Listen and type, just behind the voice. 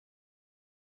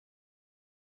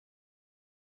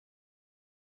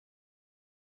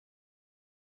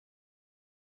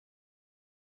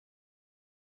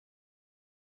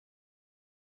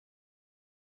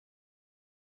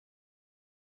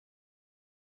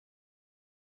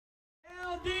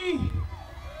D.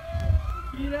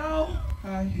 You know,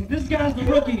 this guy's the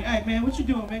rookie. Hey, man, what you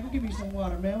doing, man? Go give me some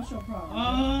water, man. What's your problem?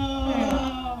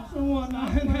 Oh, some water,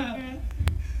 man.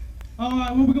 All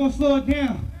right, well, we're going to slow it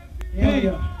down. Yeah, Hey,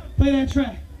 yeah. play that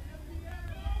track.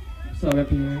 What's up,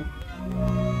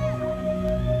 FPA?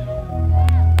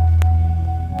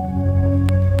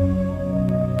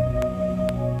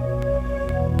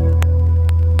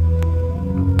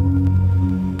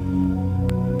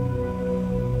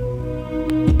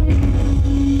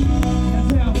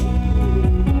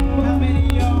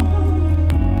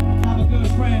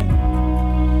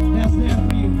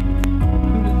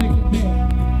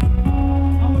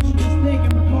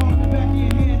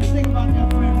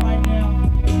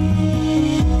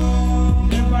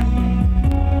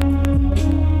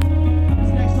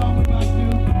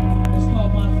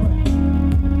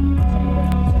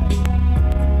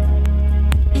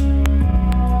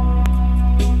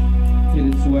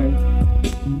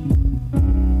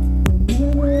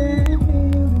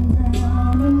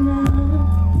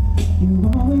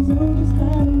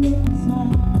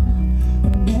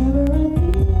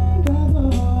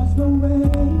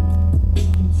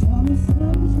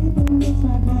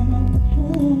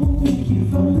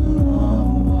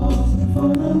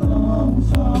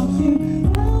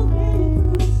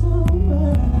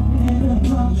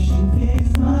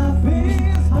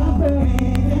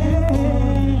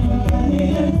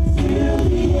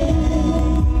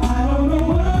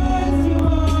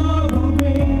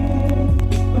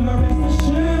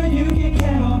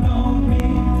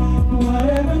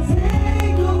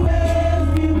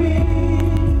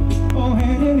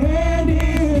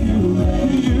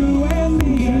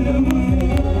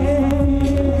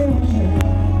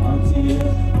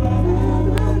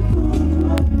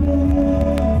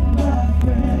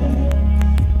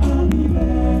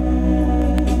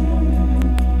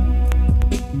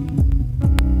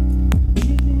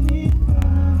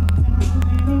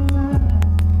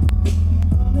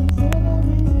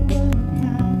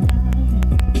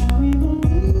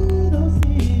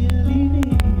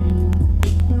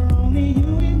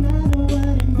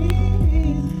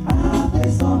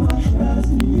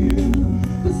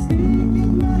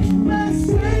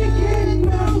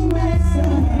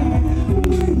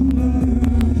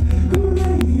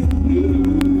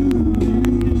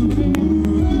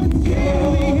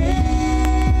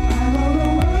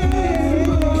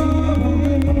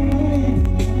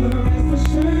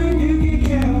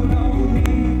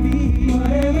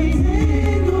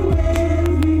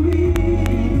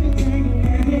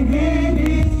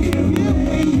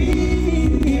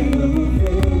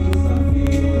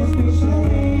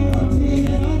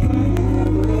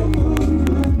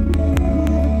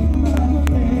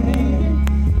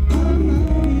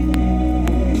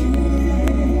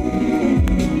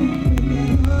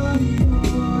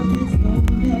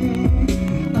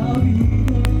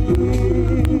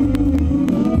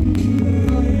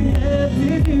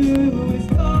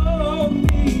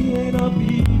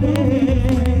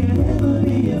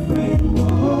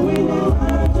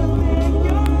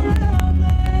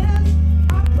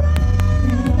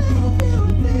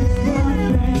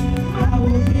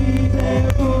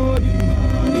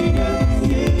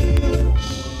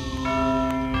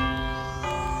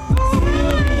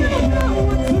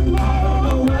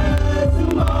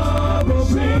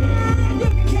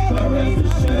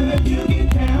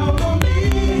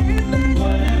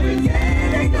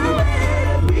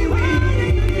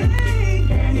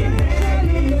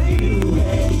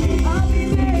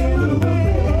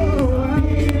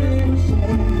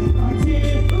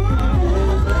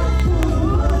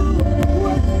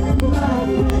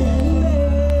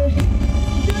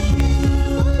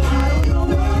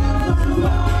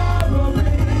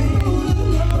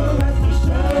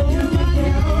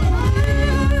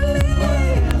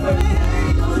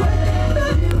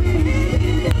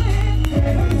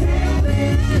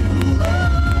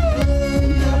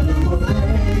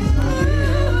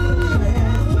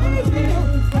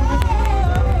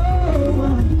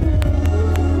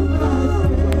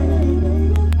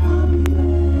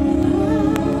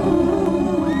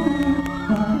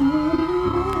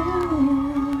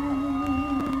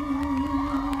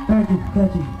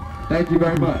 Thank you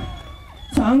very much.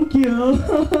 Thank you.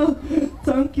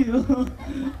 Thank you.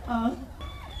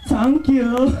 Thank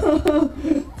you.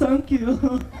 Thank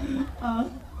you.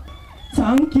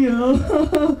 Thank you.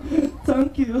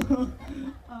 Thank you.